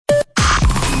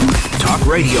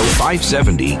Radio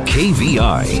 570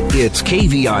 KVI. It's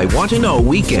KVI Want to Know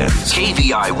Weekends.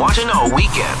 KVI Want to Know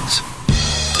Weekends.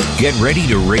 Get ready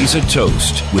to raise a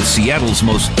toast with Seattle's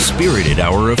most spirited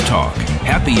hour of talk.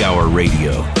 Happy Hour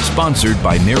Radio, sponsored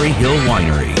by Mary Hill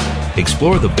Winery.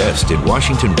 Explore the best in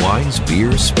Washington wines,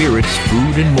 beer, spirits,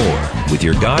 food, and more with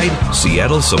your guide,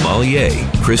 Seattle sommelier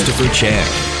Christopher Chan.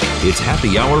 It's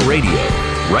Happy Hour Radio,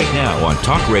 right now on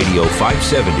Talk Radio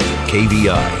 570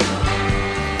 KVI.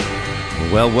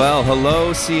 Well,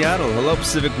 hello Seattle, hello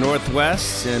Pacific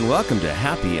Northwest, and welcome to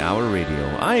Happy Hour Radio.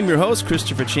 I am your host,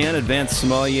 Christopher Chan, Advanced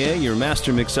Sommelier, your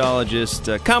master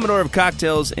mixologist, Commodore of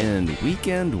Cocktails, and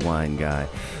weekend wine guy.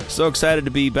 So excited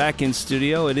to be back in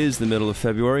studio. It is the middle of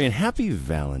February, and happy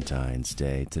Valentine's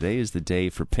Day. Today is the day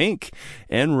for pink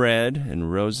and red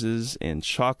and roses and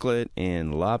chocolate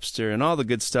and lobster and all the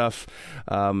good stuff.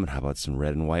 How about some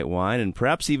red and white wine and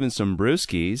perhaps even some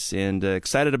brewskis? And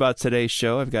excited about today's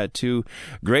show. I've got two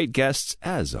great guests,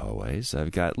 as always.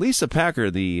 I've got Lisa Packer,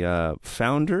 the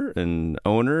founder and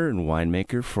owner and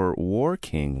winemaker for War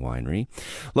King Winery,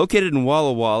 located in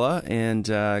Walla Walla, and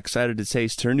excited to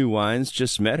taste her new wines.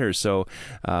 Just met her, so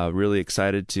really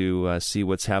excited to see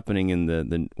what's happening in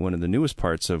the one of the newest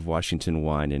parts of Washington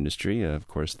wine industry, of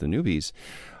course, the newbies.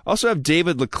 Also have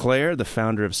David LeClaire, the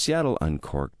founder of Seattle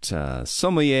Uncorked,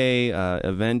 sommelier,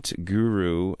 event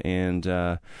guru, and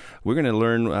we're going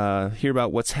to hear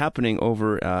about what's happening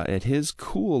over at his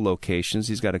cool locations.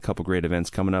 He's got a couple great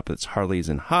events coming up. It's Harleys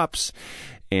and Hops,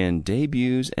 and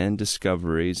debuts and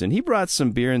discoveries. And he brought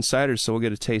some beer and cider, so we'll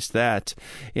get to taste that.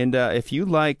 And if you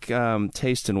like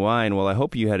taste and wine, well, I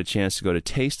hope you had a chance to go to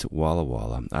Taste Walla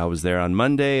Walla. I was there on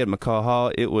Monday at McCaw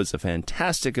Hall. It was a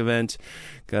fantastic event.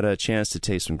 Got a chance to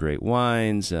taste some great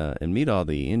wines and meet all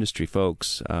the industry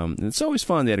folks. And it's always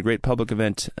fun. They had a great public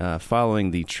event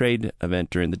following the trade event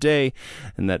during the day,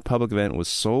 and that public event was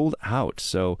sold out.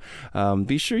 So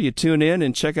be sure you tune in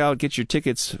and check out, get your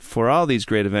tickets for all these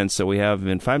great events that we have.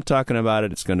 And if I'm talking about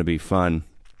it, it's going to be fun.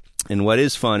 And what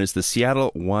is fun is the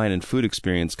Seattle Wine and Food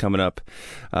Experience coming up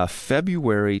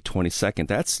February 22nd.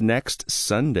 That's next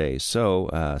Sunday.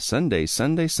 So Sunday.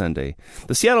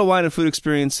 The Seattle Wine and Food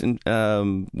Experience,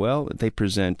 they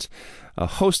present a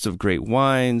host of great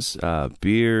wines,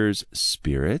 beers,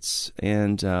 spirits,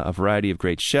 and a variety of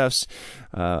great chefs.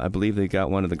 I believe they've got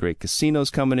one of the great casinos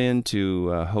coming in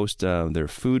to host their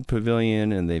food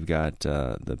pavilion, and they've got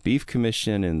the Beef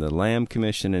Commission and the Lamb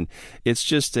Commission, and it's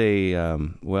just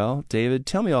David,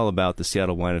 tell me all about the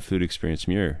Seattle Wine and Food Experience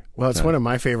from your Well, it's one of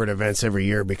my favorite events every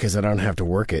year because I don't have to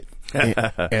work it.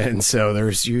 And so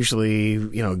there's usually,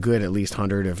 good at least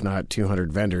 100, if not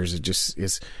 200 vendors.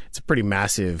 It's a pretty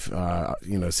massive,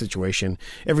 situation.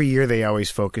 Every year they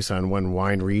always focus on one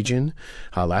wine region.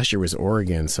 Last year was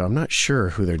Oregon, so I'm not sure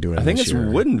who they're doing this year. I think it's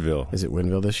Woodinville. Is it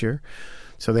Woodinville this year?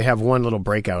 So they have one little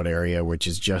breakout area, which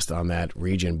is just on that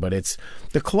region. But it's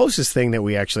the closest thing that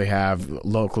we actually have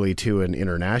locally to an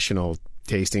international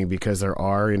tasting, because there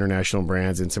are international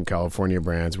brands and some California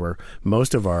brands where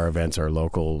most of our events are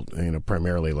local,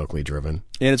 primarily locally driven.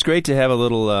 And it's great to have a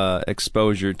little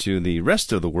exposure to the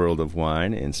rest of the world of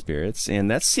wine and spirits. And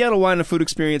that's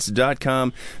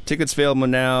SeattleWineandFoodExperience.com. Tickets available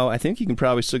now. I think you can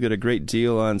probably still get a great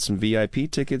deal on some VIP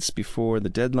tickets before the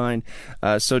deadline.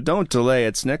 So don't delay.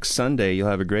 It's next Sunday. You'll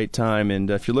have a great time.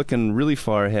 And if you're looking really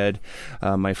far ahead,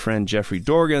 my friend Jeffrey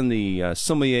Dorgan, the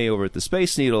sommelier over at the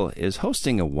Space Needle, is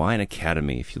hosting a wine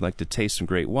academy. If you'd like to taste some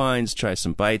great wines, try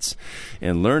some bites,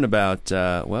 and learn about,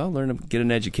 get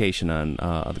an education on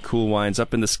the cool wines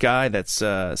up in the sky, that's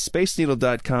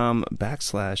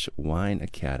spaceneedle.com/wine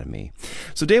academy.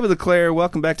 So David LeClaire,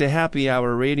 welcome back to Happy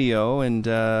Hour Radio, and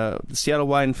the Seattle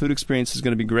Wine and Food Experience is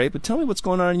going to be great, but tell me what's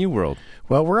going on in your world.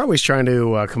 Well, we're always trying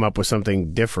to come up with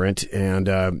something different, and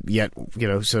so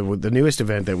the newest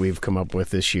event that we've come up with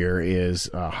this year is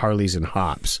Harleys and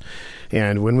Hops.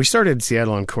 And when we started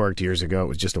Seattle Uncorked years ago, it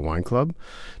was just a wine club.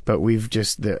 But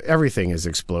everything has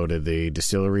exploded. The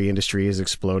distillery industry has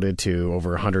exploded to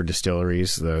over 100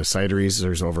 distilleries. The cideries,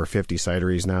 there's over 50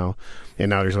 cideries now.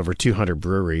 And now there's over 200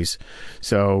 breweries.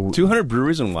 So 200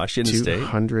 breweries in Washington State?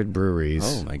 200 breweries.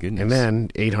 Oh, my goodness. And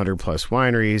then 800 plus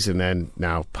wineries, and then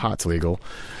now pot's legal.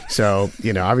 So,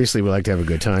 obviously we like to have a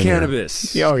good time.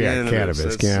 Cannabis. Oh, yeah,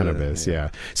 cannabis, yeah.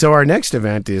 So our next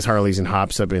event is Harleys and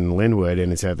Hops up in Linwood,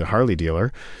 and it's at the Harley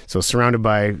dealer. So surrounded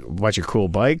by a bunch of cool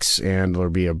bikes, and there'll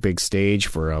be a big stage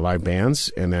for live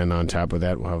bands. And then on top of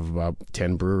that, we'll have about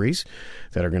 10 breweries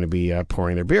that are going to be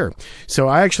pouring their beer. So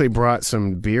I actually brought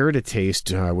some beer to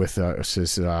taste with this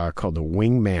is called the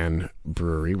Wingman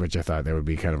Brewery, which I thought that would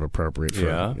be kind of appropriate for,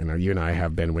 you and I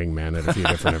have been wingman at a few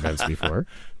different events before.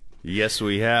 Yes,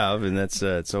 we have, and that's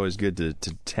it's always good to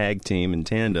tag team in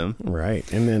tandem.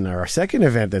 Right. And then our second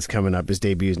event that's coming up is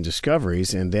Debuts and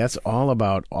Discoveries, and that's all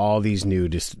about all these new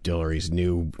distilleries,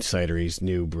 new cideries,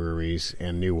 new breweries,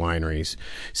 and new wineries.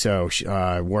 So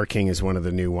War King is one of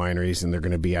the new wineries, and they're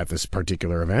going to be at this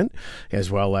particular event, as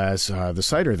well as the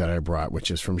cider that I brought, which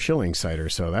is from Schilling Cider.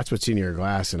 So that's what's in your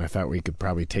glass, and I thought we could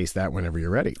probably taste that whenever you're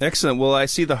ready. Excellent. Well, I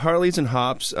see the Harleys and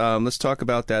Hops. Let's talk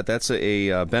about that. That's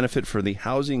a benefit for the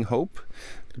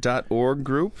HousingHope.org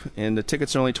group, and the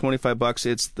tickets are only $25.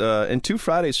 It's in 2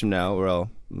 Fridays from now, well,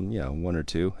 yeah, 1 or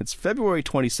 2. It's February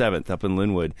 27th up in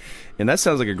Linwood, and that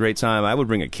sounds like a great time. I would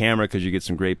bring a camera because you get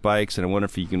some great bikes, and I wonder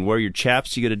if you can wear your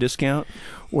chaps, you get a discount?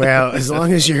 Well, as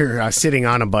long as you're sitting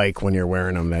on a bike when you're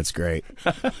wearing them, that's great.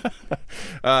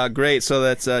 Great. So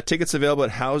that's tickets available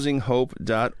at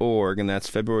HousingHope.org, and that's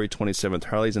February 27th.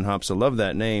 Harleys and Hops. I love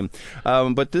that name.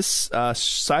 But this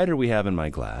cider we have in my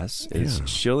glass is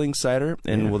Schilling Cider,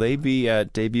 and will they be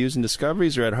at Debuts and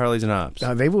Discoveries or at Harleys and Hops?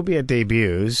 They will be at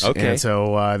Debuts. Okay. And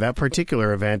so that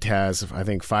particular event has, I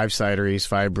think, 5 cideries,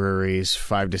 5 breweries,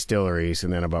 5 distilleries,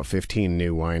 and then about 15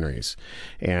 new wineries.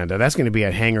 And that's going to be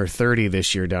at Hangar 30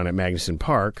 this year down at Magnuson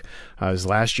Park. As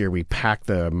last year, we packed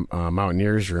the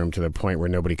Mountaineers room to the point where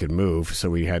nobody could move,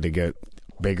 so we had to get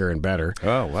bigger and better.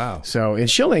 Oh, wow. So, and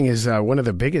Schilling is one of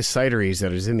the biggest cideries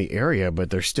that is in the area,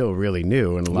 but they're still really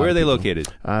new. And where are they located?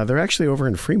 They're actually over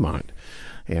in Fremont.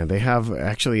 And they have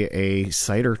actually a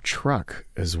cider truck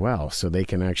as well, so they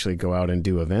can actually go out and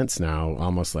do events now,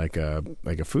 almost like a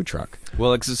food truck.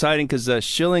 Well, it's exciting because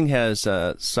Schilling has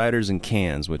ciders in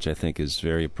cans, which I think is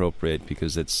very appropriate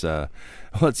because it's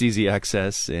easy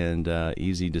access and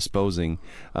easy disposing.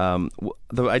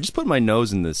 I just put my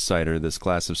nose in this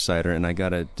glass of cider, and I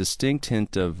got a distinct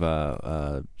hint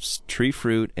of tree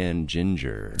fruit and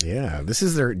ginger. Yeah, this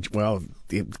is their, well,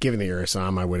 given that you're a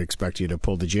Assam, I would expect you to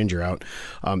pull the ginger out.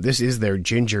 This is their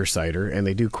ginger cider, and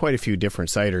they do quite a few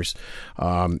different ciders.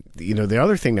 The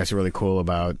other thing that's really cool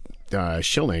about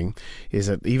Schilling is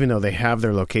that even though they have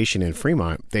their location in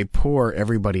Fremont, they pour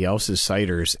everybody else's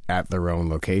ciders at their own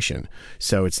location.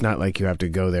 So it's not like you have to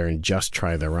go there and just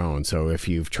try their own. So if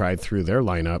you've tried through their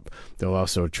lineup, they'll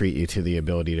also treat you to the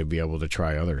ability to be able to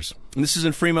try others. And this is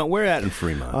in Fremont. Where at in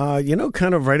Fremont?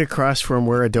 Kind of right across from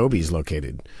where Adobe's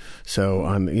located. So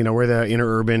on, where the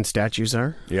interurban statues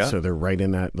are. Yeah. So they're right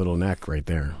in that little neck right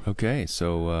there. Okay,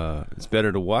 so it's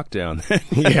better to walk down.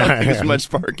 Yeah, there's much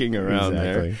parking around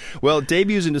exactly. there. Well,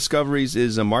 Debuts and Discoveries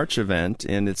is a March event,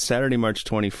 and it's Saturday, March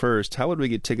 21st. How would we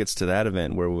get tickets to that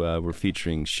event where we're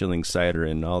featuring Schilling Cider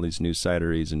and all these new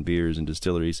cideries and beers and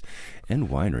distilleries and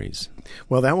wineries?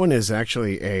 Well, that one is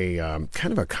actually a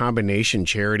kind of a combination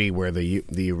charity where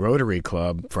the Rotary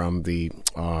Club from the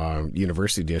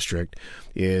University District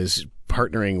is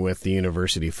partnering with the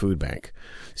University Food Bank.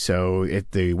 So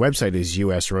the website is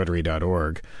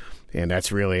usrotary.org. And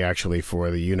that's really actually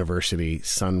for the University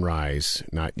Sunrise,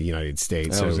 not the United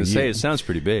States. I was going to say, it sounds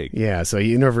pretty big. Yeah, so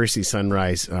University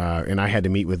Sunrise, and I had to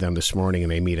meet with them this morning, and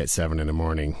they meet at 7 in the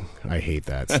morning. I hate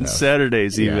that stuff. On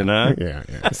Saturdays even, huh? Yeah.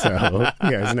 So,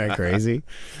 isn't that crazy?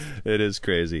 It is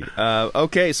crazy.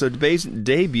 Okay, so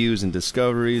Debuts and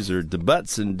Discoveries, or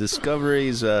debuts and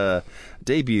discoveries,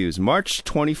 Debuts, March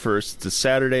 21st. It's a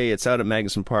Saturday. It's out at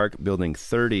Magnuson Park, Building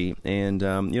 30. And,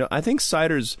 I think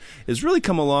ciders has really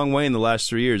come a long way in the last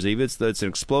 3 years. Even it's an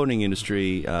exploding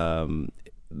industry.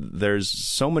 There's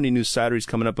so many new cideries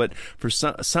coming up, but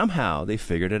somehow they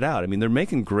figured it out. I mean, they're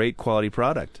making great quality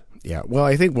product. Yeah, well,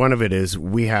 I think one of it is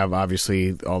we have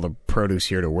obviously all the produce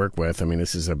here to work with. I mean,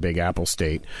 this is a big apple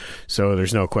state, so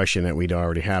there's no question that we'd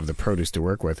already have the produce to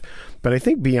work with. But I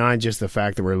think beyond just the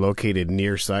fact that we're located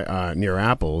near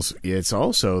apples, it's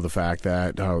also the fact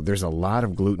that there's a lot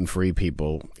of gluten-free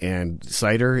people, and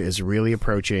cider is really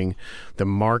approaching the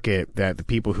market that the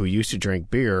people who used to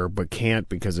drink beer but can't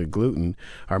because of gluten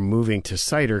are moving to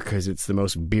cider because it's the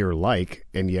most beer-like,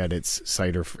 and yet it's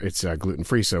cider. It's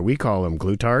gluten-free, so we call them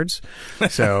glutards.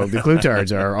 So the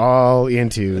glutards are all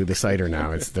into the cider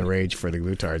now. It's the rage for the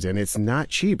glutards, and it's not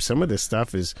cheap. Some of this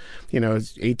stuff is,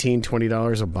 $18,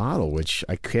 $20 a bottle, which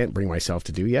I can't bring myself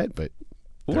to do yet, but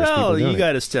well, you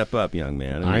got to step up, young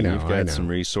man. I know. You've got some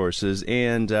resources,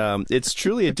 and it's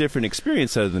truly a different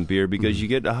experience other than beer because you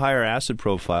get a higher acid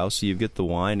profile, so you get the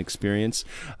wine experience.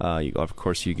 Of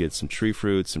course, you get some tree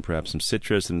fruits and perhaps some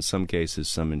citrus, and in some cases,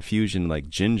 some infusion like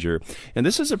ginger. And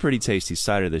this is a pretty tasty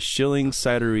cider, the Schilling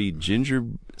Cidery Ginger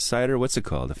Cider. What's it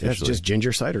called officially? Yeah, it's just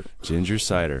ginger cider. Ginger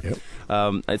cider.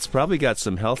 Yep. It's probably got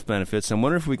some health benefits. I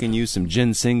wonder if we can use some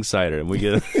ginseng cider, and we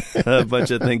get a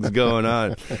bunch of things going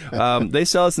on. They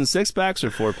sell us in 6-packs or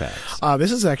 4-packs?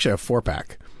 This is actually a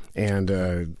 4-pack.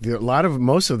 And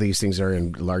most of these things are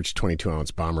in large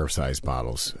 22-ounce bomber-sized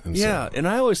bottles. And and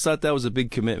I always thought that was a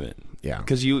big commitment. Yeah.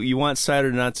 Because you want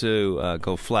cider not to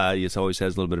go flat. It always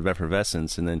has a little bit of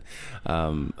effervescence. And then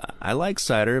I like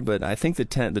cider, but I think the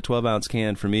 12-ounce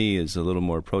can for me is a little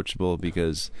more approachable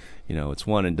because, it's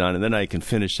one and done. And then I can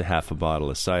finish a half a bottle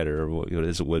of cider, or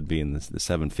as it would be in the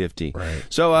 750. Right.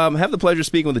 So I have the pleasure of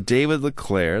speaking with David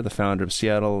LeClaire, the founder of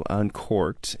Seattle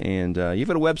Uncorked. And you've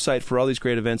got a website for all these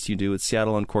great events you do at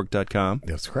seattleuncorked.com.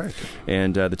 That's correct.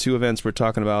 And the two events we're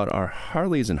talking about are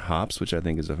Harleys and Hops, which I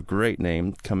think is a great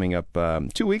name, coming up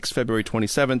 2 weeks, February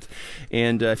 27th.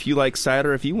 And if you like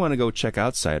cider, if you want to go check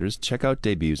out ciders, check out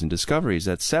Debuts and Discoveries.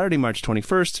 That's Saturday, March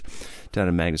 21st, down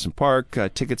in Magnuson Park.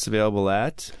 Tickets available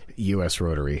at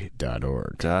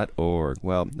usrotary.org.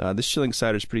 Well, this Schilling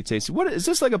cider is pretty tasty. What is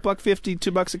this, like $1.50,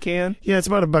 $2 a can? Yeah, it's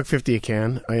about $1.50 a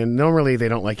can. And normally they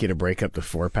don't like you to break up the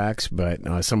 4-packs, but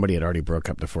somebody had already broke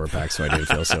up the 4-packs, so I didn't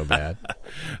feel so bad.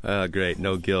 Great,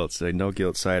 no guilt. No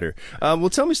guilt cider. Well,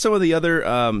 tell me some of the other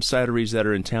cideries that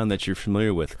are in town that you're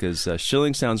familiar with, because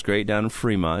Schilling sounds great down in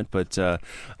Fremont, but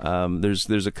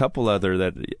there's a couple other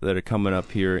that are coming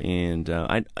up here, and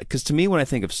because to me, when I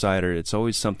think of cider, it's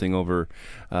always something over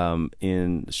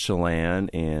in Chelan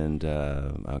and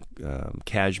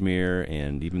Cashmere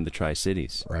and even the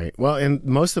Tri-Cities. Right. Well, and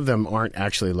most of them aren't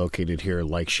actually located here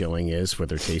like Schilling is with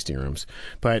their tasting rooms.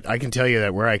 But I can tell you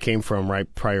that where I came from right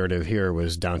prior to here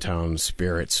was Downtown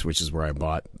Spirits, which is where I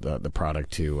bought the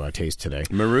product to taste today.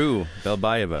 Maru,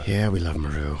 Belbayeva. Yeah, we love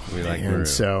Maru. We like and Maru.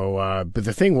 So, but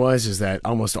the thing is that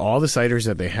almost all the ciders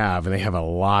that they have, and they have a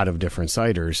lot of different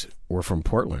ciders, were from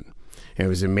Portland. And it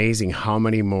was amazing how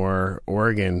many more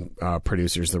Oregon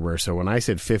producers there were. So when I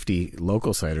said 50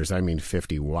 local ciders, I mean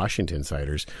 50 Washington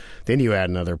ciders. Then you add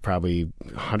another probably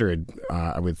 100,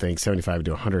 I would think 75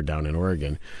 to 100 down in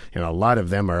Oregon. And a lot of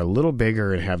them are a little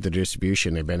bigger and have the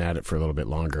distribution. They've been at it for a little bit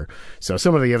longer. So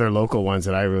some of the other local ones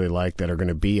that I really like that are going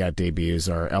to be at Debuts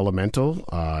are Elemental,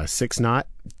 Six Knot,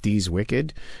 Dee's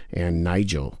Wicked, and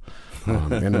Nigel.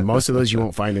 And most of those you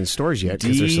won't find in stores yet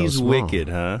because they're so small. Wicked,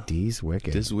 huh? Dee's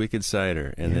Wicked. Dee's Wicked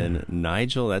cider. And then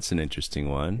Nigel, that's an interesting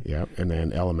one. Yep. And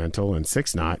then Elemental and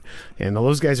Six Knot. And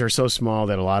those guys are so small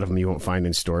that a lot of them you won't find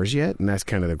in stores yet. And that's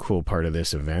kind of the cool part of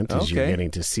this event is you're getting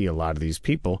to see a lot of these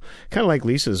people. Kind of like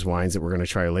Lisa's wines that we're going to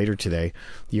try later today.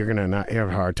 You're going to not have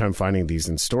a hard time finding these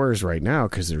in stores right now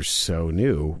because they're so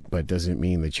new, but doesn't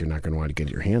mean that you're not going to want to get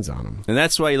your hands on them. And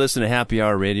that's why you listen to Happy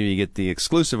Hour Radio. You get the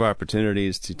exclusive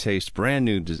opportunities to taste brand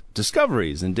new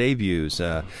discoveries and debuts.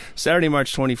 Saturday,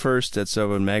 March 21st, that's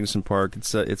over in Magnuson Park.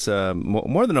 It's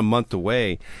more than a month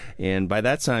away, and by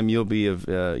that time you'll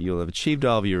have achieved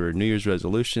all of your New Year's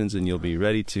resolutions, and you'll be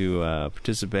ready to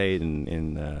participate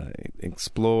and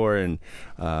explore and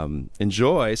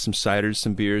enjoy some ciders,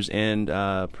 some beers, and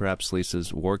perhaps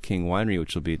Lisa's War King Winery,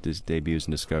 which will be at this Debuts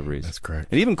and Discoveries. That's correct.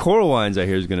 And even Coral Wines, I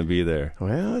hear, is going to be there.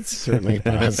 Well, it's certainly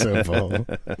possible.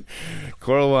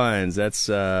 Coral Wines, that's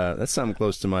something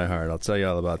close to my heart. I'll tell you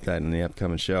all about that in the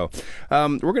upcoming show.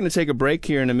 We're going to take a break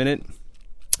here in a minute.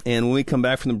 And when we come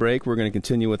back from the break, we're going to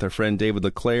continue with our friend David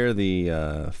LeClaire,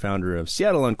 the founder of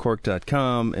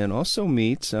SeattleUncorked.com, and also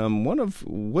meet one of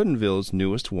Woodinville's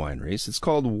newest wineries. It's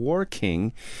called War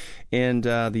King. And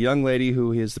the young lady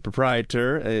who is the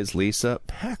proprietor is Lisa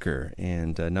Packer.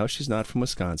 And no, she's not from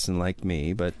Wisconsin like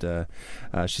me, but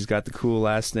she's got the cool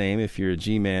last name if you're a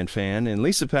G-Man fan. And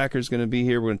Lisa Packer is going to be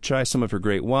here. We're going to try some of her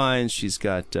great wines. She's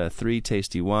got 3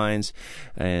 tasty wines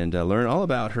and learn all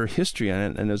about her history on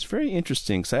it. And it was very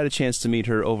interesting. So I had a chance to meet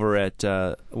her over at,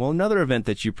 another event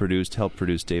that you helped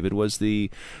produce, David, was the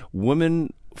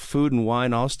Women Food and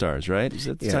Wine All-Stars, right? Is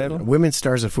that the title? Women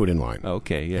Stars of Food and Wine.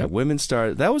 Okay, yeah. Yep. Women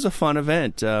Stars. That was a fun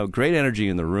event. Great energy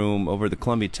in the room over the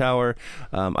Columbia Tower.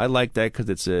 I like that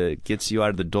because it gets you out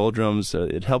of the doldrums.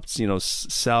 It helps,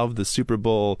 salve the Super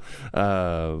Bowl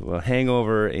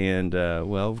hangover. And,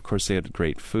 of course, they had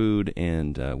great food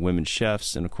and women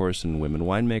chefs and, of course, and women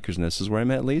winemakers. And this is where I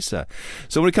met Lisa.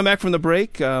 So when we come back from the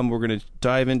break, we're going to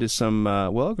dive into some,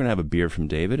 we're going to have a beer from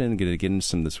David and going to get into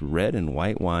some of this red and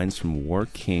white wines from War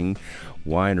King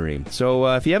Winery. So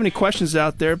if you have any questions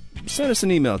out there, send us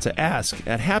an email to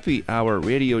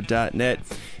ask@happyhourradio.net.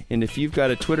 And if you've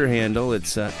got a Twitter handle,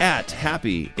 it's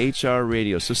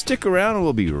 @HappyHRRadio. So stick around and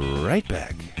we'll be right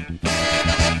back.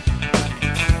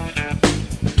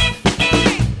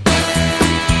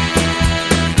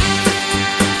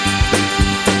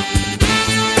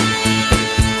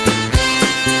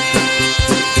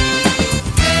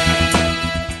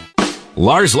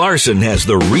 Lars Larson has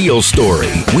the real story.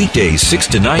 Weekdays 6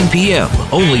 to 9 p.m.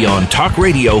 only on Talk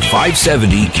Radio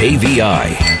 570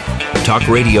 KVI. Talk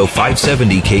Radio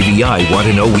 570 KVI Want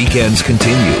to Know Weekends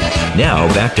continue. Now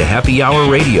back to Happy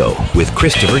Hour Radio with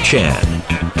Christopher Chan.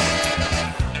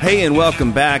 Hey, and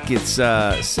welcome back. It's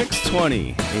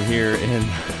 6:20 here in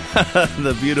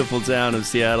the beautiful town of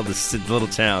Seattle, the little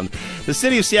town. The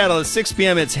city of Seattle at 6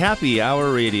 p.m. It's Happy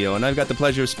Hour Radio, and I've got the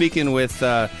pleasure of speaking with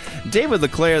David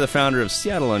LeClaire, the founder of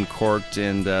Seattle Uncorked,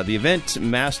 and the event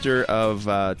master of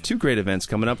two great events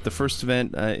coming up. The first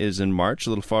event is in March, a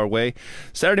little far away.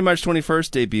 Saturday, March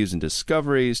 21st, Debuts and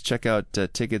Discoveries. Check out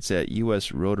tickets at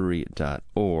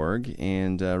usrotary.org.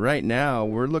 And right now,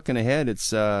 we're looking ahead.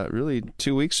 It's really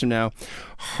 2 weeks from now.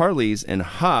 Harleys and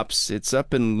Hops. It's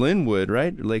up in Linwood,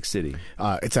 right? Lake City.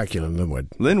 It's actually in Linwood.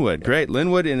 Linwood, great.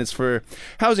 Linwood, and it's for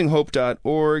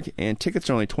housinghope.org, and tickets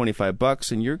are only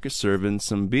 $25, and you're serving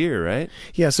some beer, right?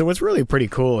 Yeah, so what's really pretty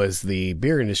cool is the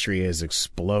beer industry has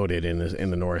exploded in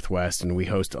the Northwest, and we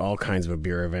host all kinds of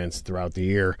beer events throughout the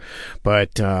year.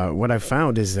 But what I've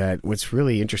found is that what's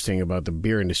really interesting about the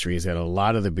beer industry is that a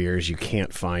lot of the beers you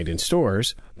can't find in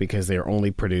stores because they are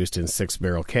only produced in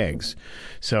 6-barrel kegs.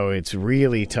 So it's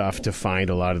really tough to find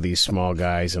a lot of these small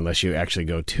guys unless you actually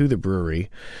go to the brewery.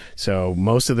 So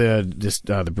most of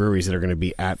the breweries that are going to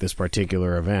be at this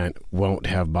particular event won't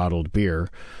have bottled beer.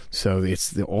 So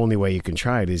it's the only way you can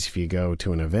try it is if you go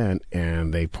to an event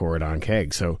and they pour it on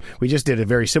kegs. So we just did a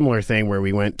very similar thing where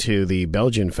we went to the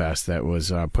Belgian Fest that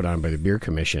was put on by the Beer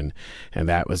Commission, and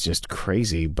that was just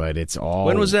crazy. But it's all...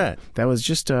 When was that? That was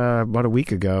just about a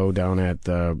week ago down at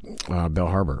the Bell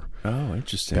Harbor. Oh,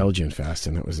 interesting. Belgian Fest,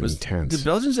 and it was intense. Did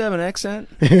Belgians have an accent?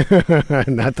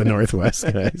 Not the Northwest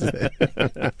guys.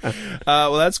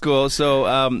 Well, that's cool.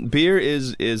 So beer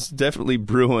is definitely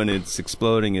brewing. It's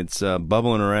exploding. It's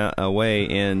bubbling away.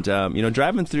 And,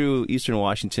 driving through eastern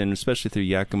Washington, especially through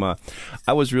Yakima,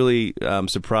 I was really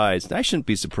surprised. I shouldn't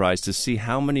be surprised to see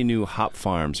how many new hop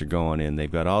farms are going in.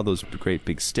 They've got all those great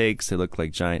big stakes. They look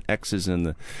like giant X's in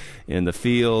the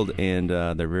field, and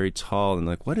they're very tall. And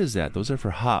like, what is that? Those are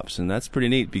for hops. And that's pretty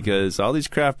neat because all these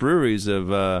craft breweries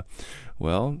have,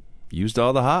 used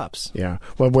all the hops. Yeah.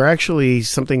 Well, we're actually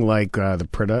something like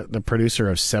the producer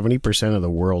of 70% of the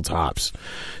world's hops.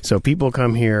 So people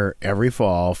come here every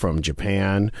fall from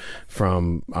Japan,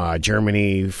 from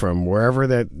Germany, from wherever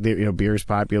that beer is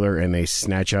popular, and they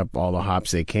snatch up all the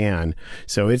hops they can.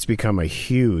 So it's become a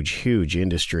huge, huge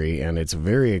industry, and it's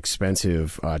very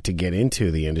expensive to get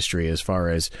into the industry as far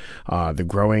as the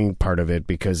growing part of it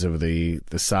because of the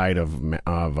side of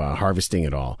harvesting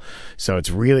it all. So it's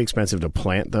really expensive to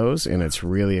plant those, and it's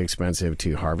really expensive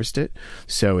to harvest it.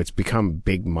 So it's become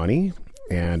big money.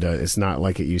 And it's not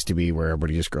like it used to be where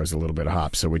everybody just grows a little bit of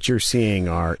hops. So what you're seeing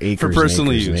are acres for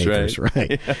personal and acres use, and acres,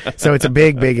 right? So it's a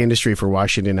big, big industry for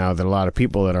Washington now that a lot of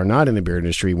people that are not in the beer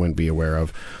industry wouldn't be aware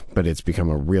of. But it's become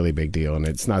a really big deal, and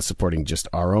it's not supporting just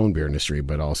our own beer industry,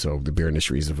 but also the beer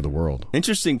industries of the world.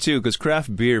 Interesting, too, because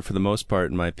craft beer, for the most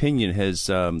part, in my opinion, has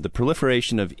the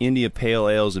proliferation of India Pale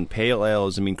Ales and Pale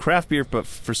Ales. I mean, craft beer, but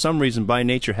for some reason, by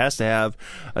nature, has to have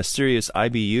a serious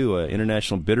IBU,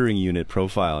 International Bittering Unit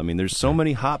profile. I mean, there's so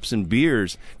many hops and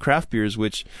beers, craft beers,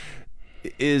 which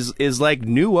is like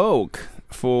new oak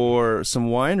for some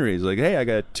wineries. Like, hey, I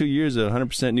got 2 years of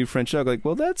 100% new French oak. Like,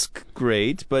 well, that's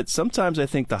great, but sometimes I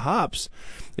think the hops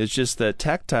It's just the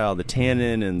tactile, the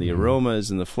tannin and the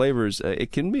aromas and the flavors.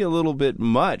 It can be a little bit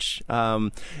much,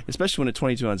 especially when a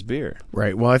 22-ounce beer.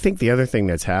 Right. Well, I think the other thing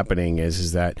that's happening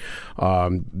is that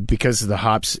because the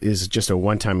hops is just a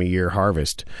one-time-a-year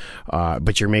harvest,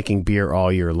 but you're making beer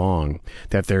all year long,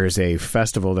 that there is a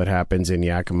festival that happens in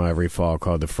Yakima every fall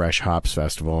called the Fresh Hops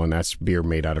Festival, and that's beer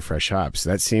made out of fresh hops.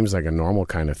 That seems like a normal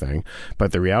kind of thing,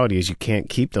 but the reality is you can't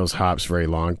keep those hops very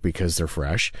long because they're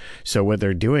fresh. So what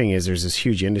they're doing is there's this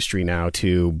huge industry now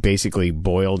to basically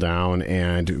boil down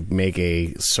and make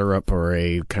a syrup or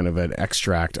a kind of an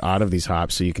extract out of these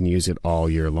hops so you can use it all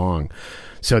year long.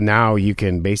 So now you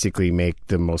can basically make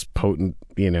the most potent,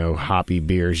 hoppy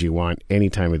beers you want any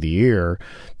time of the year,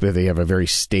 but they have a very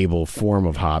stable form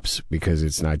of hops because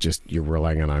it's not just you're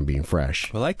relying on being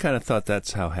fresh. Well, I kind of thought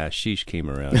that's how hashish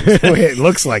came around. It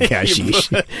looks like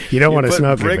hashish. You don't want to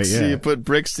smoke bricks, it, but yeah. You put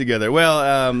bricks together.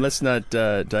 Well, let's not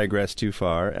digress too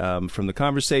far from the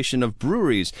conversation of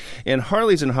breweries. And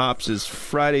Harleys and Hops is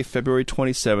Friday, February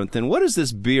 27th. And what is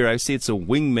this beer? I see it's a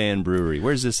Wingman Brewery.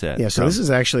 Where's this at? Yeah, so this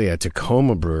is actually a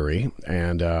Tacoma brewery,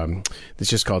 and it's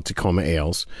just called Tacoma Ale.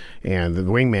 styles. And the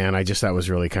Wingman, I just thought was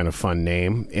really kind of fun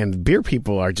name. And beer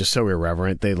people are just so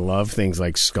irreverent. They love things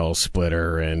like Skull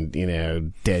Splitter and,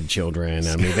 dead children.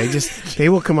 I mean, they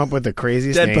will come up with the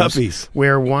craziest dead names puppies,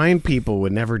 where wine people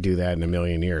would never do that in a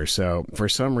million years. So for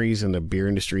some reason, the beer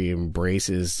industry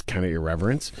embraces kind of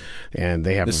irreverence, and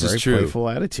they have a very playful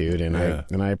attitude, and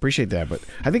I appreciate that. But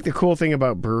I think the cool thing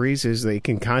about breweries is they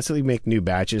can constantly make new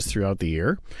batches throughout the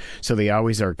year, so they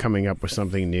always are coming up with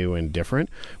something new and different.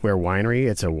 Where winery,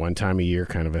 it's a one time a year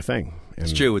kind of a thing. And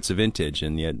it's true. It's a vintage,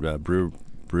 and yet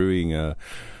brewing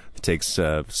takes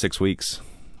 6 weeks.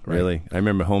 Right. Really? I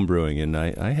remember home brewing, and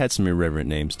I had some irreverent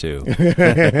names, too.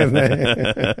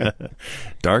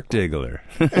 Dark Diggler.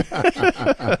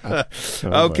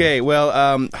 Okay,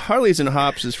 well, Harleys and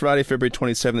Hops is Friday, February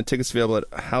 27th. The tickets available at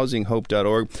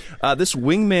housinghope.org. This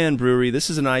Wingman Brewery, this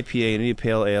is an IPA, an India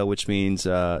Pale Ale, which means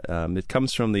it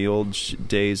comes from the old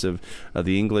days of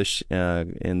the English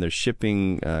and their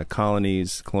shipping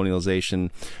colonies,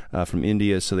 colonialization from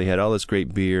India. So they had all this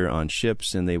great beer on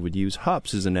ships, and they would use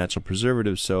hops as a natural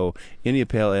preservative. So India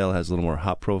Pale Ale has a little more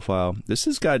hop profile. This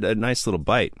has got a nice little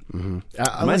bite. Mm-hmm.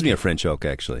 Reminds me of French Oak,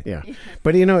 actually. Yeah.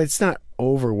 But, it's not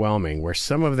overwhelming, where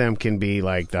some of them can be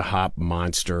like the hop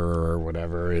monster or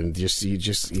whatever, and it's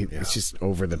just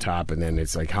over the top, and then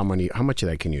it's like how much of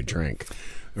that can you drink?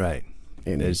 Right.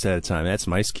 There's that time. That's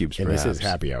some ice cubes, perhaps. And this is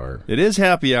happy hour. It is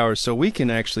happy hour, so we can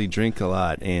actually drink a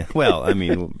lot. And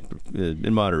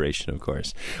in moderation, of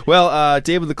course. Well,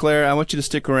 David LeClaire, I want you to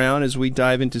stick around as we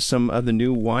dive into some of the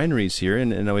new wineries here.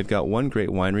 And we've got one great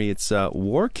winery. It's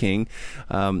War King.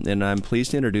 And I'm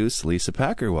pleased to introduce Lisa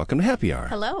Packer. Welcome to Happy Hour.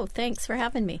 Hello. Thanks for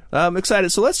having me. I'm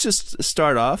excited. So let's just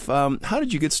start off. How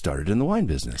did you get started in the wine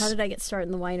business? How did I get started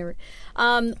in the winery?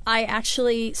 I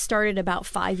actually started about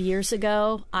 5 years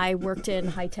ago. I worked in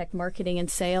high-tech marketing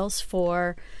and sales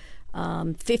for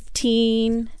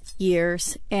 15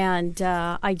 years, and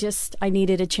I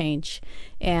needed a change.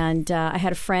 And I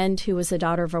had a friend who was the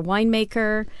daughter of a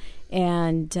winemaker,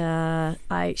 and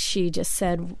she just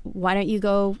said, "Why don't you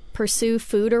go pursue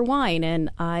food or wine?"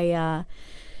 And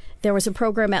there was a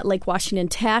program at Lake Washington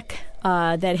Tech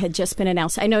that had just been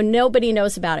announced. I know nobody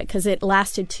knows about it because it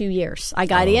lasted 2 years. I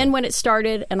got in when it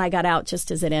started, and I got out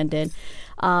just as it ended.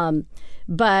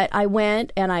 But I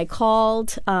went and I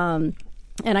called, and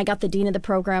I got the dean of the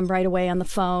program right away on the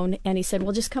phone, and he said,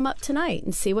 "Well, just come up tonight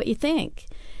and see what you think."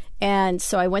 And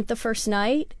so I went the first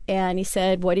night, and he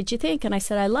said, "What did you think?" And I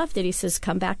said, "I loved it." He says,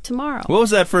 "Come back tomorrow." What was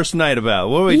that first night about?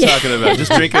 What were we talking about?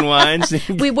 Just drinking wines?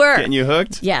 We were. Getting you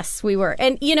hooked? Yes, we were.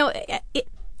 And,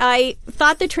 I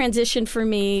thought the transition for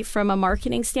me from a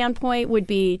marketing standpoint would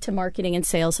be to marketing and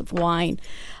sales of wine.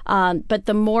 But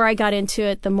the more I got into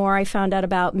it, the more I found out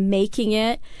about making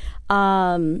it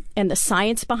and the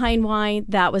science behind wine.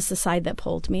 That was the side that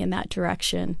pulled me in that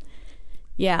direction.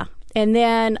 Yeah. And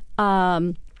then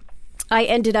I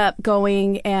ended up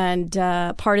going, and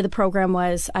part of the program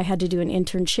was I had to do an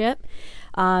internship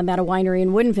at a winery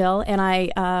in Woodinville, and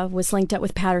I was linked up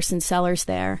with Patterson Cellars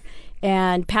there.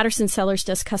 And Patterson Cellars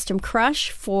does custom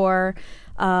crush for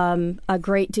a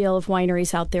great deal of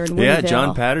wineries out there in Woodinville. Yeah,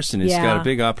 John Patterson has got a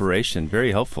big operation.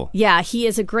 Very helpful. Yeah, he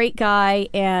is a great guy,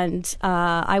 and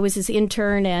I was his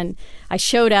intern, and I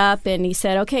showed up, and he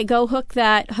said, "Okay, go hook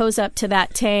that hose up to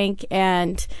that tank,"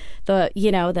 and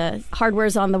the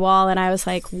hardware's on the wall, and I was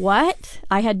like, "What?"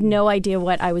 I had no idea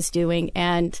what I was doing,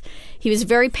 and he was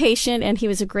very patient, and he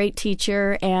was a great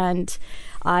teacher, and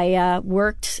I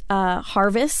worked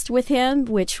harvest with him,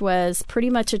 which was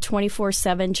pretty much a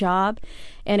 24/7 job.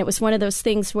 And it was one of those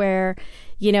things where,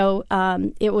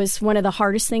 it was one of the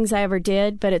hardest things I ever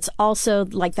did, but it's also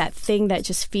like that thing that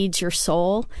just feeds your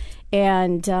soul.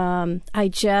 And I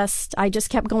just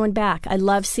kept going back. I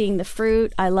loved seeing the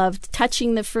fruit. I loved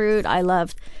touching the fruit. I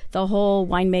loved the whole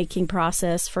winemaking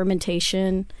process,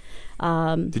 fermentation.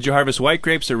 Did you harvest white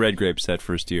grapes or red grapes that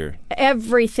first year?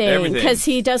 Everything, because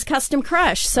he does custom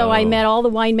crush. So I met all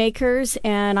the winemakers,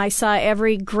 and I saw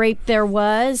every grape there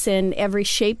was and every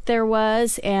shape there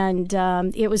was, and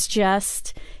it was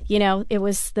just, it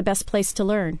was the best place to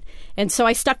learn. And so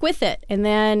I stuck with it. And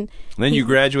then you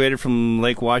graduated from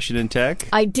Lake Washington Tech?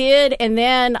 I did, and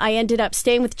then I ended up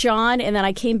staying with John, and then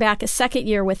I came back a second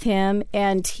year with him,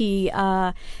 and he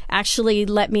actually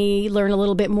let me learn a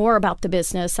little bit more about the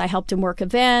business. I helped him work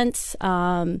events.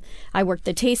 I worked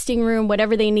the tasting room.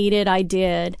 Whatever they needed, I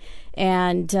did.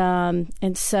 And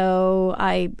so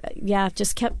I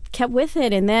just kept with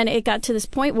it. And then it got to this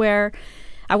point where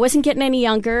I wasn't getting any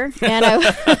younger, and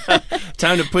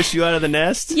time to push you out of the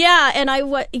nest. Yeah, and I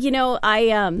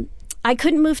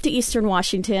couldn't move to Eastern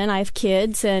Washington. I have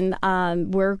kids, and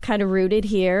we're kind of rooted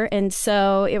here, and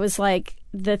so it was like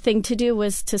the thing to do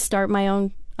was to start my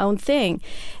own thing.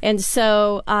 And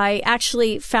so I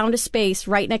actually found a space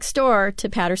right next door to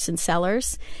Patterson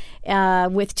Cellars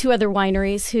with 2 other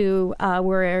wineries who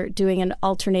were doing an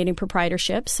alternating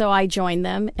proprietorship. So I joined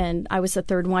them, and I was the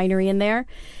 3rd winery in there.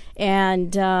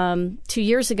 And 2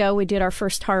 years ago, we did our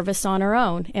first harvest on our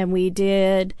own, and we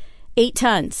did 8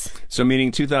 tons. So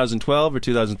meaning 2012 or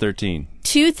 2013?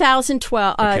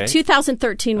 2012. Okay.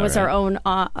 2013 was All our right. own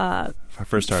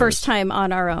First time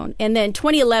on our own. And then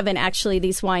 2011, actually,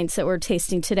 these wines that we're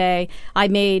tasting today, I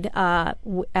made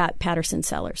at Patterson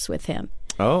Cellars with him.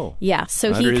 Oh. Yeah.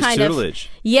 So under he his kind tutelage.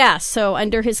 Yeah. So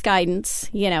under his guidance,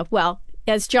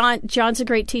 as John's a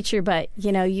great teacher, but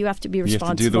you have to be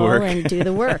responsible do the work. and do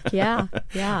the work. Yeah,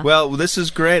 yeah. Well, this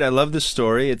is great. I love this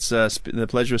story. It's the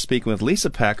pleasure of speaking with Lisa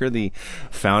Packer, the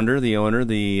founder, the owner,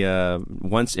 the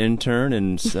once intern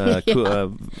and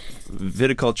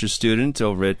viticulture student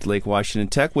over at Lake Washington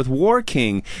Tech with War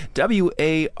King,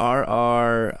 WARR-KING,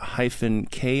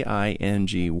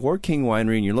 War King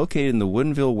Winery, and you're located in the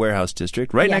Woodinville Warehouse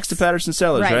District, right next to Patterson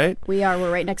Cellars, right? We are.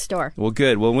 We're right next door. Well,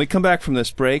 good. Well, when we come back from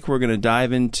this break, we're going to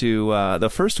dive into the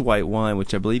first white wine,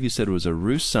 which I believe you said was a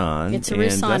Roussanne. It's a and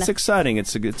Roussanne. That's exciting.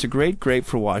 It's a great grape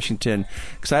for Washington.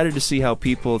 Excited to see how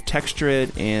people texture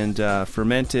it and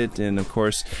ferment it, and of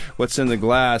course, what's in the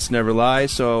glass never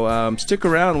lies. So stick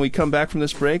around. When we come back from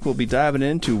this break, we'll be diving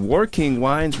into War King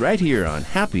wines right here on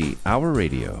Happy Hour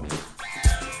Radio.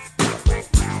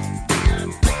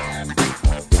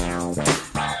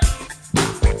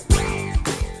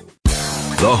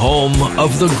 The home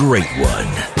of the great one,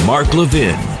 Mark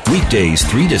Levin. Weekdays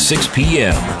 3 to 6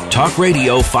 p.m. Talk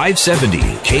Radio 570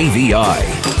 KVI.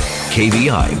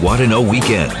 KVI Want to Know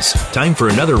Weekends. Time for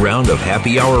another round of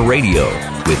Happy Hour Radio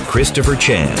with Christopher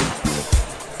Chan.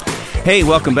 Hey,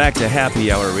 welcome back to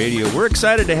Happy Hour Radio. We're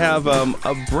excited to have a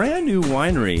brand new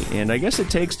winery, and I guess it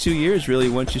takes 2 years, really,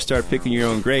 once you start picking your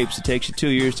own grapes. It takes you 2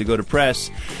 years to go to press,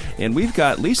 and we've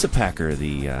got Lisa Packer,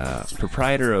 the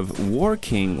proprietor of War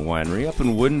King Winery up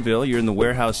in Woodinville. You're in the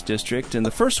Warehouse District, and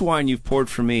the first wine you've poured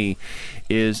for me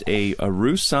is a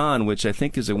Roussanne, which I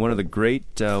think is one of the great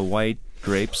white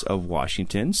grapes of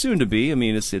Washington, soon to be. I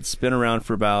mean, it's been around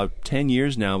for about 10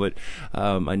 years now, but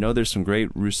I know there's some great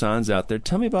Roussannes out there.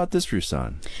 Tell me about this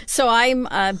Roussanne. So I'm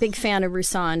a big fan of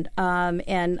Roussanne,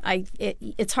 and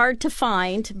it's hard to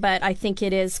find, but I think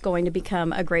it is going to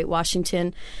become a great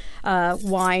Washington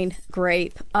wine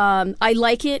grape. I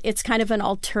like it. It's kind of an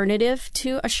alternative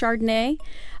to a Chardonnay.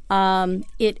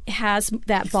 It has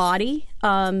that body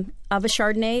of a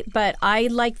Chardonnay, but I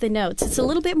like the notes. It's a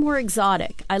little bit more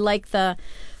exotic. I like the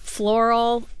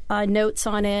floral notes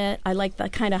on it. I like the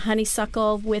kind of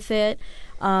honeysuckle with it.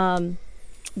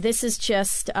 This is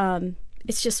just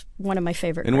it's just one of my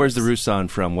favorite And where's the grapes. Roussanne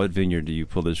from? What vineyard do you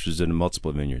pull this? Is it in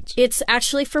multiple vineyards? It's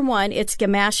actually from one. It's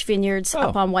Gamache Vineyards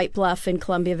up on White Bluff in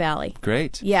Columbia Valley.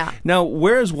 Great. Yeah. Now,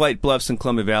 where is White Bluffs in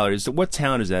Columbia Valley? What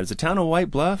town is that? Is the town of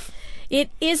White Bluff? It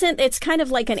isn't. It's kind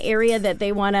of like an area that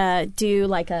they want to do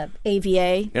like a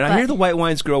AVA. And I hear the white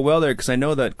wines grow well there because I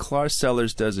know that Clark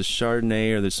Cellars does a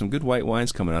Chardonnay, or there's some good white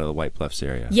wines coming out of the White Bluffs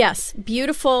area. Yes,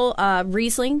 beautiful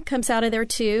Riesling comes out of there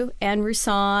too, and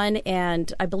Roussanne,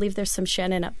 and I believe there's some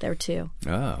Chenin up there too.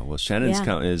 Oh, well, Shannon's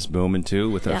Yeah. is booming too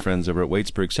with our Yeah. friends over at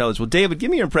Waitsburg Cellars. Well, David,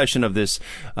 give me your impression of this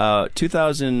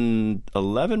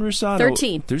 2011 Roussanne?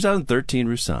 2013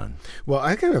 Roussanne. Well,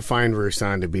 I kind of find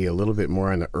Roussanne to be a little bit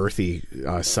more on the earthy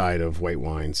side of white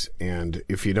wines, and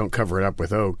if you don't cover it up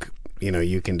with oak,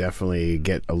 you can definitely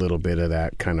get a little bit of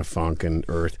that kind of funk and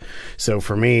earth. So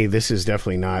for me, this is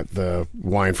definitely not the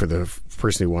wine for the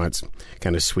person who wants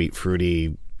kind of sweet,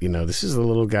 fruity. This is a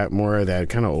little got more of that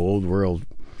kind of old world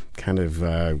kind of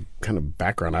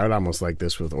background. I would almost like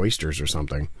this with oysters or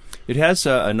something. It has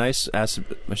a nice acid.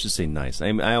 I should say nice.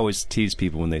 I always tease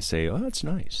people when they say, "Oh, it's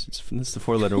nice." That's the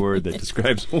four-letter word that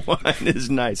describes wine is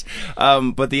nice.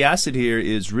 But the acid here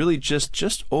is really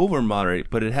just over moderate,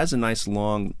 but it has a nice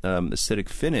long acidic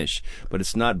finish. But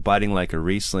it's not biting like a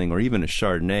Riesling or even a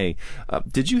Chardonnay.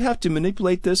 Did you have to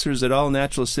manipulate this, or is it all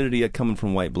natural acidity coming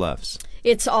from White Bluffs?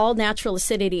 It's all natural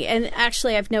acidity. And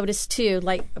actually, I've noticed too,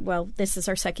 this is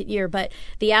our second year, but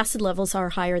the acid levels are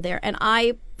higher there. And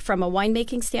from a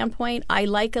winemaking standpoint, I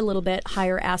like a little bit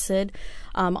higher acid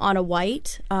on a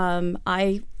white. And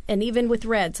even with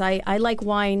reds, I like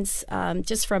wines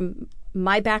just from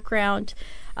my background,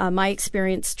 my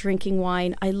experience drinking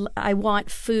wine. I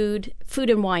want food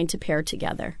and wine to pair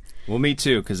together. Well, me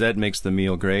too, because that makes the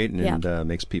meal great and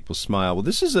makes people smile. Well,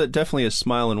 this is definitely a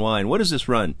smile and wine. What does this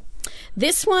run?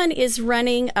 This one is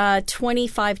running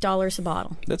 $25 a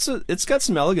bottle. It's got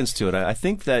some elegance to it. I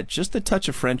think that just the touch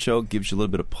of French oak gives you a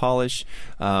little bit of polish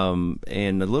and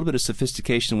a little bit of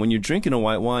sophistication. When you're drinking a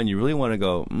white wine, you really want to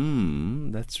go,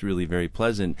 that's really very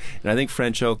pleasant. And I think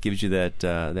French oak gives you that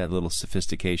little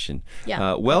sophistication.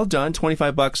 Yeah. Well done,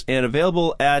 $25, and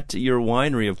available at your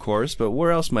winery, of course. But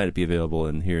where else might it be available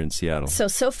here in Seattle?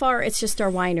 So far, it's just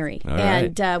our winery, All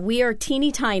and right. we are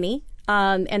teeny tiny.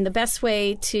 And the best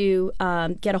way to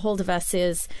get a hold of us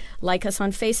is like us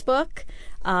on Facebook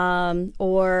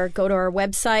or go to our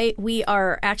website. We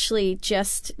are actually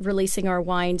just releasing our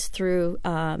wines through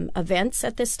events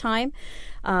at this time.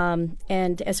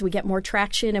 And as we get more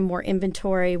traction and more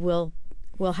inventory, we'll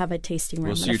have a tasting room.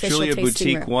 Well, so an you're official truly a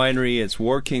tasting boutique room. winery. It's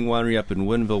War King Winery up in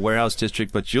Woodinville Warehouse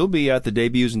District, but you'll be at the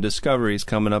Debuts and Discoveries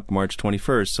coming up March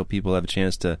 21st, so people have a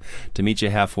chance to meet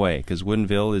you halfway, because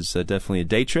Woodinville is definitely a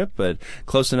day trip, but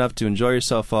close enough to enjoy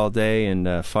yourself all day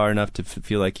and far enough to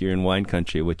feel like you're in wine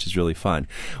country, which is really fun.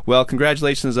 Well,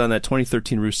 congratulations on that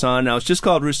 2013 Roussanne. Now, it's just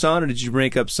called Roussanne, or did you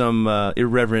make up some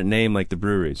irreverent name like the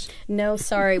breweries? No,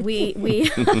 sorry. We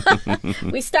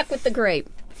we stuck with the grape.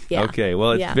 Yeah. Okay,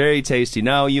 well, it's Yeah. very tasty.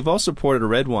 Now, you've also poured a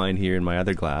red wine here in my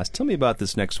other glass. Tell me about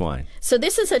this next wine. So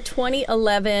this is a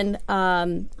 2011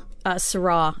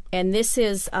 Syrah, and this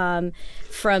is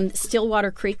from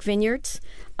Stillwater Creek Vineyards.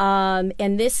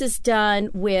 And this is done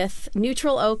with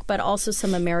neutral oak, but also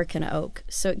some American oak.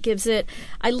 So it gives it,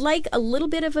 I like a little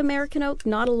bit of American oak,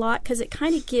 not a lot, because it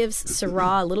kind of gives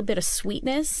Syrah a little bit of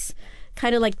sweetness,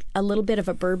 kind of like a little bit of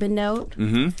a bourbon note.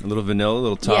 Mm-hmm. A little vanilla, a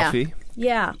little toffee.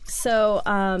 Yeah. So,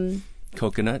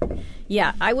 Coconut.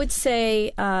 yeah, I would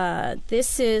say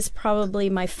this is probably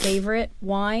my favorite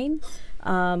wine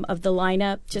of the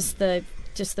lineup. Just the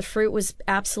fruit was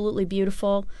absolutely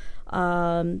beautiful,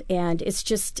 and it's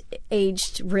just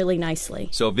aged really nicely.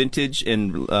 So vintage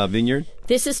and vineyard.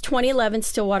 This is 2011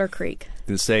 Stillwater Creek.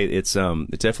 To say it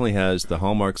definitely has the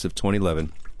hallmarks of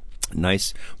 2011.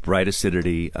 Nice, bright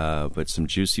acidity, but some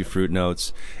juicy fruit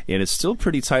notes, and it's still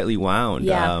pretty tightly wound.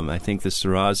 Yeah. I think the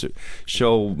Syrahs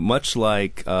show much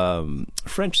like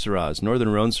French Syrahs, Northern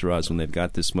Rhone Syrahs, when they've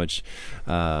got this much.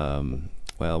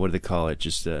 Well, what do they call it?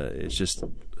 It's just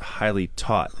highly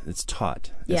taut. It's taut.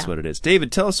 That's Yeah. what it is.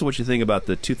 David, tell us what you think about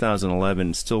the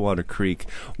 2011 Stillwater Creek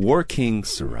War King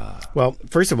Syrah. Well,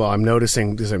 first of all, I'm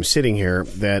noticing as I'm sitting here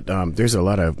that there's a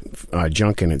lot of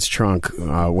junk in its trunk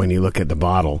when you look at the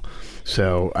bottle.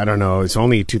 So I don't know. It's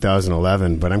only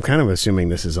 2011, but I'm kind of assuming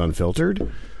this is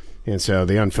unfiltered. And so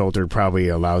the unfiltered probably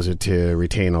allows it to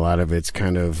retain a lot of its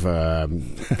kind of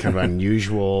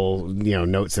unusual,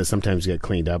 notes that sometimes get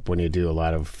cleaned up when you do a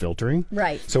lot of filtering.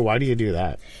 Right. So why do you do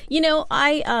that?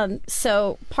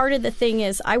 So part of the thing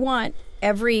is I want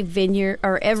every vineyard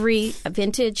or every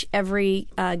vintage, every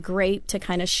grape to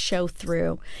kind of show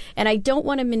through. And I don't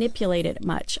want to manipulate it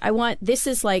much. This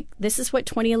is what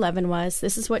 2011 was.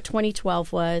 This is what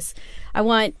 2012 was.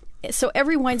 So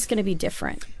every wine's going to be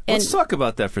different. Let's talk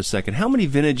about that for a second. How many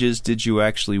vintages did you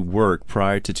actually work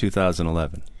prior to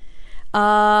 2011?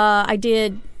 I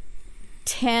did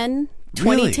 10,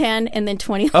 2010, and then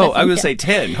 2011. Oh, I was going to say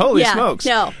 10. Holy Yeah. smokes.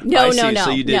 No. I see. No. So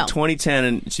you did no. 2010,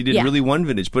 and so you did Yeah. really one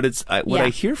vintage. But what Yeah. I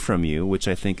hear from you, which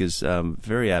I think is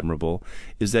very admirable,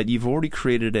 is that you've already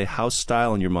created a house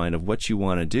style in your mind of what you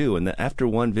want to do. And that after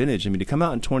one vintage, to come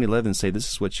out in 2011 and say this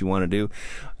is what you want to do,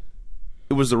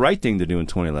 it was the right thing to do in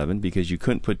 2011 because you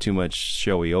couldn't put too much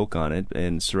showy oak on it,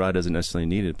 and Syrah doesn't necessarily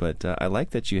need it. But I like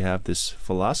that you have this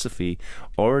philosophy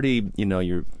already.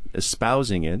 You're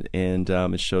espousing it, and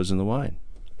it shows in the wine.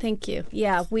 Thank you.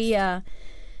 Yeah,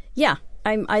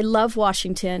 I love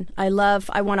Washington. I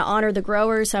want to honor the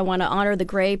growers. I want to honor the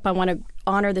grape. I want to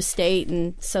honor the state.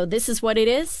 And so this is what it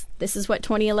is. This is what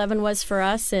 2011 was for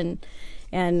us.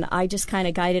 And I just kind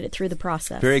of guided it through the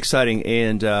process. Very exciting.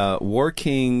 And War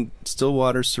King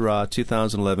Stillwater Syrah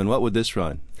 2011, what would this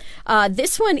run?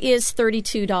 This one is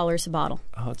 $32 a bottle.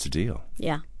 Oh, it's a deal.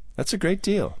 Yeah. That's a great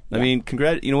deal. Yeah. I mean,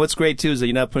 what's great, too, is that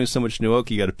you're not putting so much new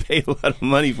oak. You got to pay a lot of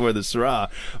money for the Syrah.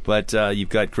 But you've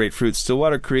got great fruit.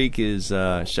 Stillwater Creek is,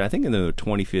 I think, in the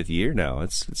 25th year now.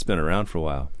 It's been around for a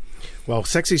while. Well,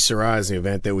 Sexy Syrah is an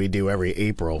event that we do every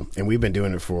April, and we've been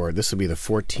doing it this will be the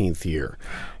 14th year.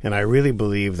 And I really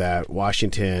believe that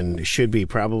Washington should be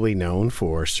probably known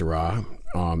for Syrah.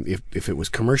 If it was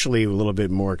commercially a little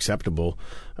bit more acceptable,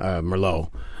 Merlot.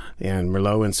 And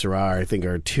Merlot and Syrah, I think,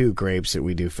 are two grapes that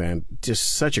we do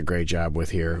just such a great job with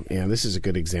here. And this is a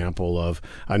good example of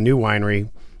a new winery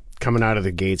coming out of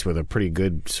the gates with a pretty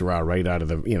good Syrah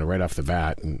right off the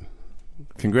bat. And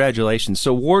Congratulations.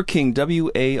 So Warking,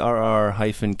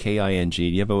 WARR-KING. Do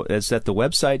you have is that the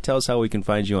website? Tell us how we can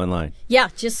find you online. Yeah,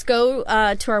 just go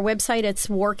to our website. It's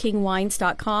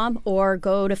warkingwines.com, or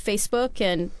go to Facebook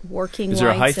and Warking Wines. Is there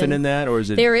a hyphen in that, or is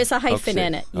it? There is a hyphen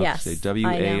in it, yes.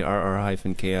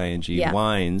 WARR-KING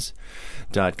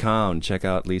wines.com. Check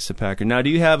out Lisa Packer. Now, do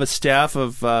you have a staff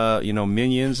of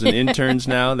minions and interns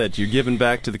now that you're giving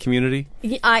back to the community?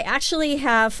 I actually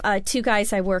have two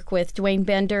guys I work with, Dwayne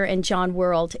Bender and John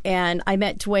World, and I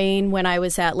met Dwayne when I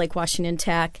was at Lake Washington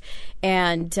Tech,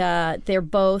 and they're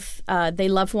both they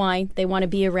love wine. They want to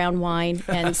be around wine,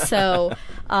 and so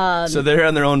so they're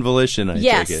on their own volition. I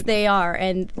yes, take it. They are,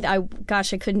 and I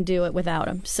couldn't do it without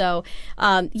them. So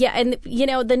yeah, and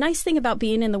the nice thing about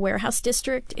being in the Warehouse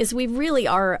District is we really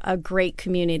are a great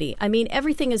community. I mean,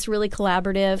 everything is really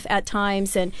collaborative at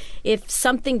times, and if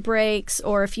something breaks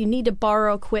or if you need to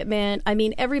borrow equipment, I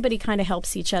mean, everybody kind of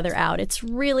helps each other out. It's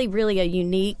really, really a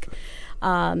unique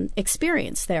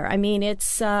experience there. I mean,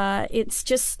 it's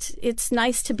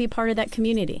nice to be part of that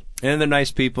community. And they're nice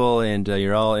people, and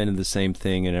you're all into the same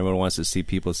thing, and everyone wants to see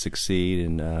people succeed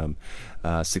and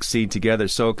succeed together.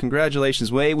 So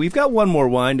congratulations, Wade. We've got one more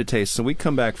wine to taste. So we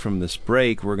come back from this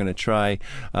break, we're going to try,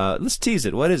 let's tease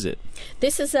it. What is it?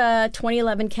 This is a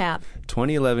 2011 Cab.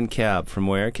 2011 Cab. From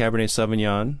where? Cabernet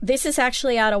Sauvignon? This is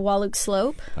actually out of Wahluke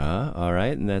Slope. All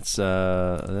right. And that's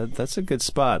a good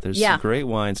spot. There's some great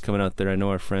wines coming out there. I know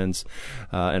our friends,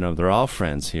 and they're all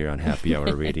friends here on Happy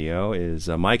Hour Radio, is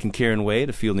Mike and Karen Wade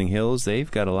of Fielding Hills. They've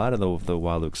got a lot of the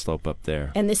Wahluke Slope up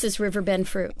there. And this is Riverbend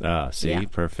Fruit. See?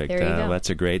 Perfect. There you go. That's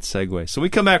a great segue. So we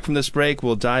come back from this break.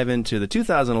 We'll dive into the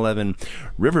 2011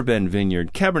 Riverbend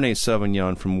Vineyard Cabernet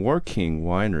Sauvignon from Warking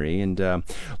Winery. And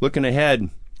looking ahead,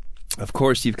 of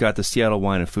course, you've got the Seattle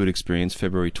Wine and Food Experience,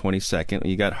 February 22nd.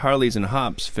 You got Harley's and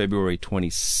Hops, February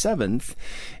 27th.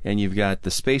 And you've got the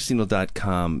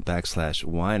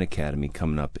spaceneedle.com/Wine Academy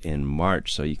coming up in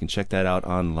March. So you can check that out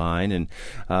online. And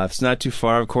if it's not too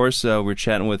far, of course, we're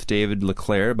chatting with David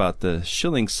LeClaire about the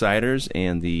Schilling Ciders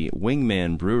and the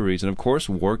Wingman Breweries. And, of course,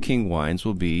 Warking Wines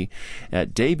will be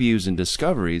at Debuts and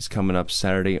Discoveries coming up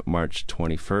Saturday, March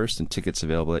 21st. And tickets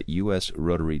available at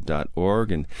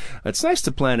usrotary.org. And it's nice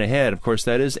to plan ahead. Of course,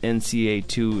 that is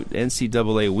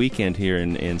NCAA weekend here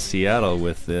in Seattle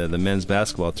with the men's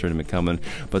basketball tournament coming.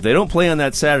 But they don't play on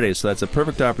that Saturday, so that's a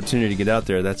perfect opportunity to get out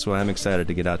there. That's why I'm excited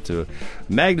to get out to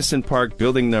Magnuson Park,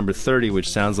 building number 30, which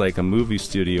sounds like a movie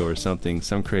studio or something,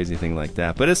 some crazy thing like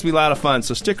that. But it's going to be a lot of fun,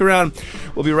 so stick around.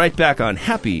 We'll be right back on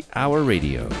Happy Hour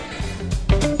Radio.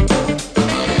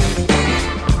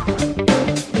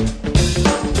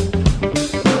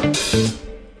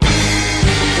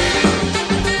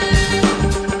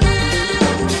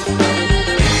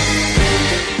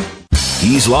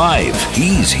 He's live.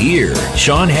 He's here.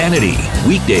 Sean Hannity.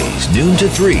 Weekdays, noon to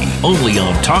 3. Only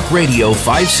on Talk Radio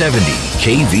 570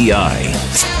 KVI.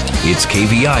 It's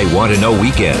KVI Want to Know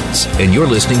Weekends. And you're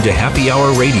listening to Happy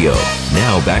Hour Radio.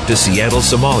 Now back to Seattle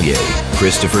sommelier,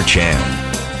 Christopher Chan.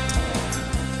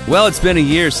 Well, it's been a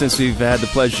year since we've had the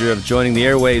pleasure of joining the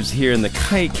airwaves here in the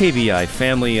KVI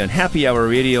family on Happy Hour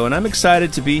Radio, and I'm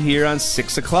excited to be here on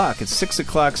 6 o'clock. It's 6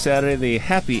 o'clock Saturday, the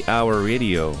Happy Hour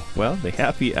Radio. Well, the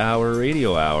Happy Hour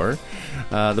Radio Hour.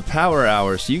 The Power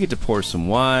Hour, so you get to pour some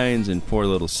wines and pour a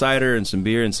little cider and some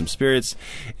beer and some spirits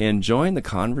and join the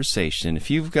conversation. If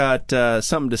you've got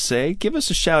something to say, give us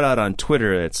a shout out on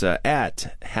Twitter. It's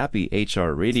at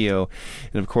HappyHRRadio.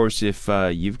 And of course, if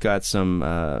you've got some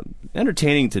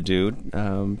entertaining to do,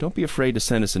 don't be afraid to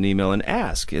send us an email and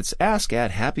ask. It's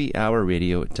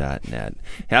ask@happyhourradio.net.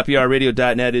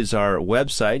 Happyhourradio.net is our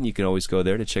website, and you can always go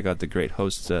there to check out the great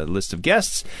host list of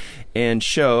guests and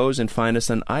shows, and find us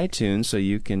on iTunes so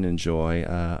you can enjoy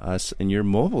us in your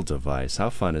mobile device. How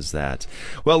fun is that?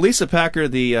 Well, Lisa Packer,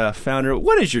 the founder,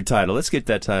 what is your title? Let's get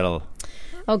that title.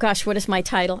 Oh, gosh, what is my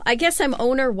title? I guess I'm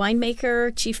owner,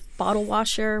 winemaker, chief bottle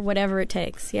washer, whatever it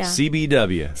takes. Yeah.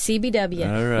 CBW. CBW.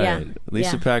 All right. Yeah.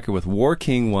 Lisa Packer with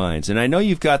Warking Wines. And I know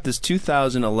you've got this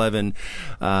 2011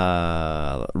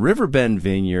 Riverbend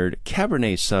Vineyard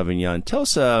Cabernet Sauvignon. Tell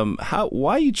us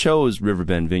why you chose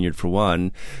Riverbend Vineyard, for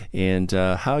one, and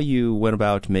how you went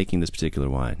about making this particular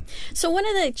wine. So one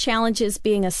of the challenges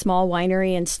being a small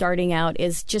winery and starting out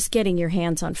is just getting your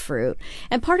hands on fruit.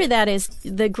 And part of that is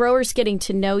the growers getting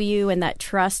to know you and that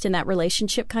trust and that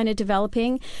relationship kind of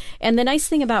developing. And the nice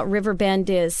thing about Riverbend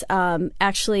is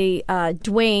actually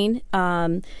Dwayne,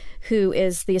 who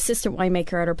is the assistant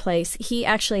winemaker at our place, he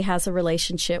actually has a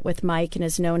relationship with Mike and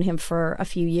has known him for a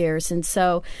few years. And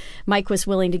so Mike was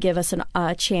willing to give us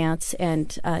a chance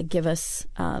and give us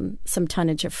some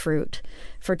tonnage of fruit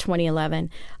for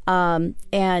 2011.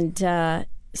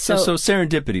 So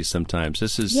serendipity sometimes.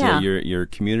 This is your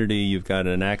community. You've got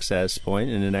an access point,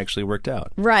 and it actually worked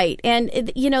out. Right, and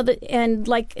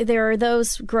there are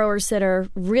those growers that are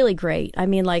really great. I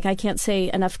mean, like I can't say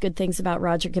enough good things about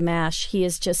Roger Gamache. He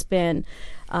has just been.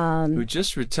 Who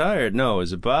just retired? No,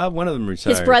 is it Bob? One of them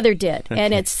retired. His brother did,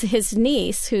 and it's his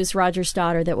niece, who's Roger's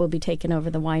daughter, that will be taking over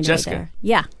the winery Jessica.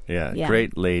 there. Yeah,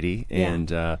 great lady, and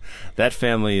that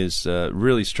family is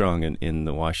really strong in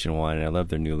the Washington wine, and I love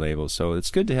their new label. So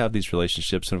it's good to have these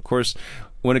relationships, and of course,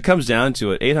 when it comes down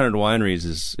to it, 800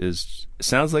 wineries is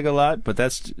sounds like a lot, but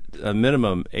that's a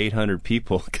minimum 800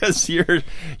 people, because you're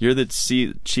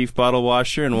the chief bottle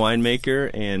washer and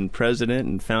winemaker and president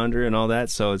and founder and all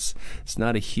that. So it's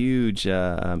not a huge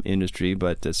industry,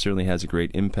 but it certainly has a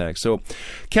great impact. So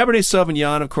Cabernet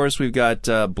Sauvignon, of course, we've got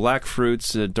black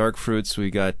fruits, dark fruits. We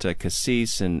got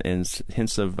cassis and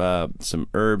hints of some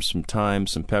herbs, some thyme,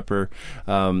 some pepper.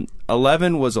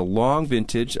 11 was a long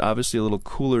vintage, obviously a little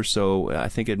cooler, so I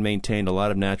think it maintained a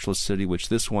lot of natural acidity, which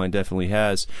this wine definitely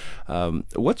has.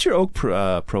 What's your oak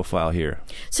profile here?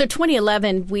 So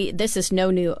 2011, this is no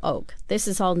new oak. This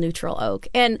is all neutral oak.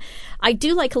 And I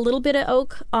do like a little bit of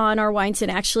oak on our wines,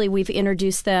 and actually we've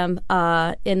introduced them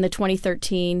in the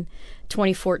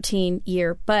 2013-2014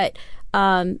 year. But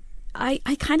I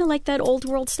kind of like that old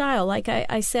world style. Like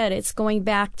I said, it's going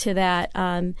back to that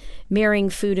marrying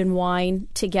food and wine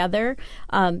together.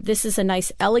 This is a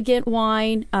nice, elegant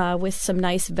wine with some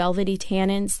nice velvety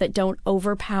tannins that don't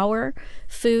overpower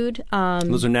food.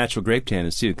 Those are natural grape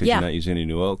tannins, too, because you're not using any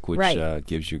new oak, which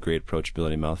gives you great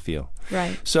approachability mouthfeel.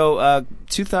 Right. So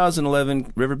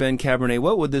 2011 Riverbend Cabernet,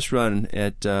 what would this run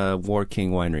at War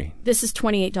King Winery? This is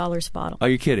 $28 a bottle. Are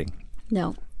you kidding?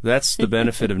 No. That's the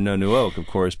benefit of no new oak, of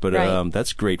course, but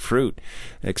that's great fruit.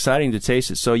 Exciting to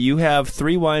taste it. So you have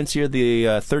 3 wines here,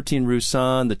 the 13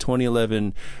 Roussanne, the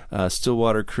 2011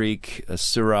 Stillwater Creek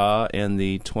Syrah, and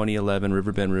the 2011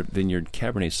 Riverbend Vineyard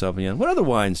Cabernet Sauvignon. What other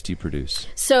wines do you produce?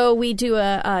 So we did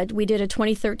a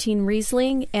 2013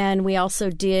 Riesling, and we also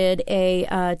did a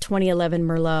 2011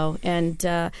 Merlot.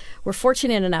 And we're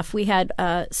fortunate enough. We had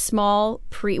a small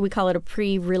we call it a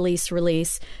pre-release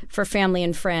release for family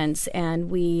and friends, and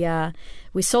we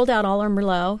sold out all our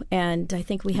Merlot, and I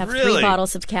think we have 3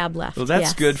 bottles of Cab left. Well,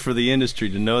 that's good for the industry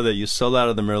to know that you sold out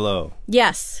of the Merlot.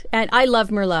 Yes, and I love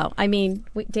Merlot. I mean,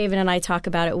 David and I talk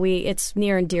about it. It's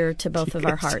near and dear to both of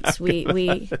our hearts.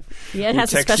 It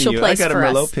has a special place for us. I got a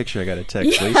Merlot picture I got to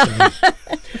text Lisa.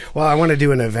 Well, I want to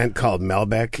do an event called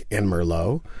Malbec and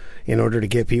Merlot, in order to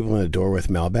get people in the door with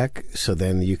Malbec, so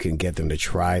then you can get them to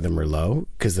try the Merlot,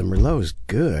 because the Merlot is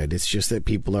good. It's just that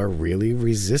people are really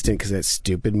resistant because that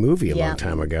stupid movie a long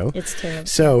time ago. It's terrible.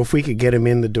 So if we could get them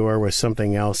in the door with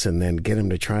something else and then get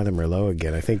them to try the Merlot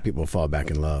again, I think people fall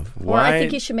back in love. Or I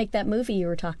think you should make that movie you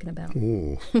were talking about.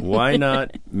 Why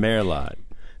not Merlot?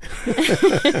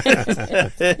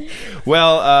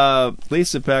 Well,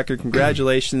 Lisa Packer,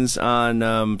 congratulations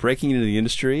on breaking into the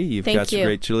industry. You've got some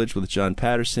great tutelage with John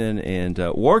Patterson and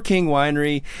War King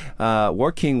Winery,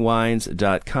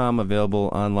 warkingwines.com, available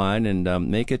online,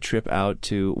 and make a trip out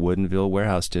to Woodinville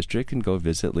Warehouse District and go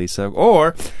visit Lisa,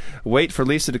 or wait for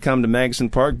Lisa to come to Magazine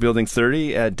Park, Building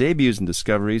 30, at Debuts and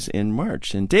Discoveries in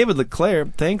March. And David LeClaire,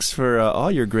 thanks for all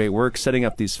your great work setting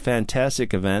up these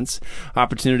fantastic events,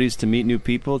 opportunities to meet new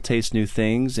people, taste new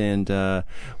things, and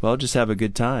just have a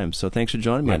good time. So thanks for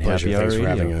joining me on Happy Hour Thanks Radio. for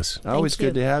having us. Always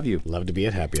good to have you. Love to be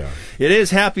at Happy Hour. It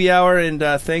is Happy Hour, and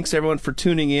thanks everyone for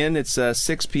tuning in. It's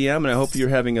 6 p.m., and I hope you're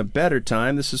having a better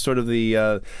time. This is sort of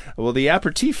the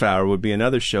aperitif hour would be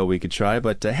another show we could try,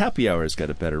 but Happy Hour has got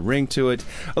a better ring to it.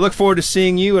 I look forward to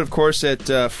seeing you, and of course,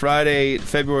 at Friday,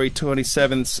 February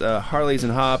 27th, Harley's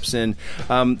and Hops, and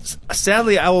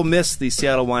sadly, I will miss the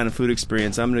Seattle Wine and Food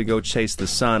Experience. I'm going to go chase the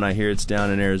sun. I hear it's down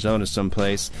in Arizona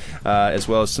someplace, as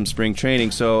well as some spring training.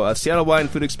 So Seattle Wine and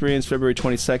Food Experience, February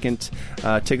 22nd.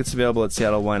 Tickets available at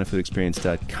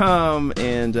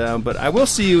seattlewineandfoodexperience.com. But I will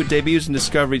see you at Debuts and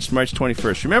Discoveries March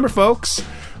 21st. Remember, folks,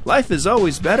 life is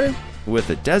always better with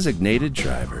a designated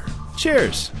driver.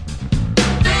 Cheers.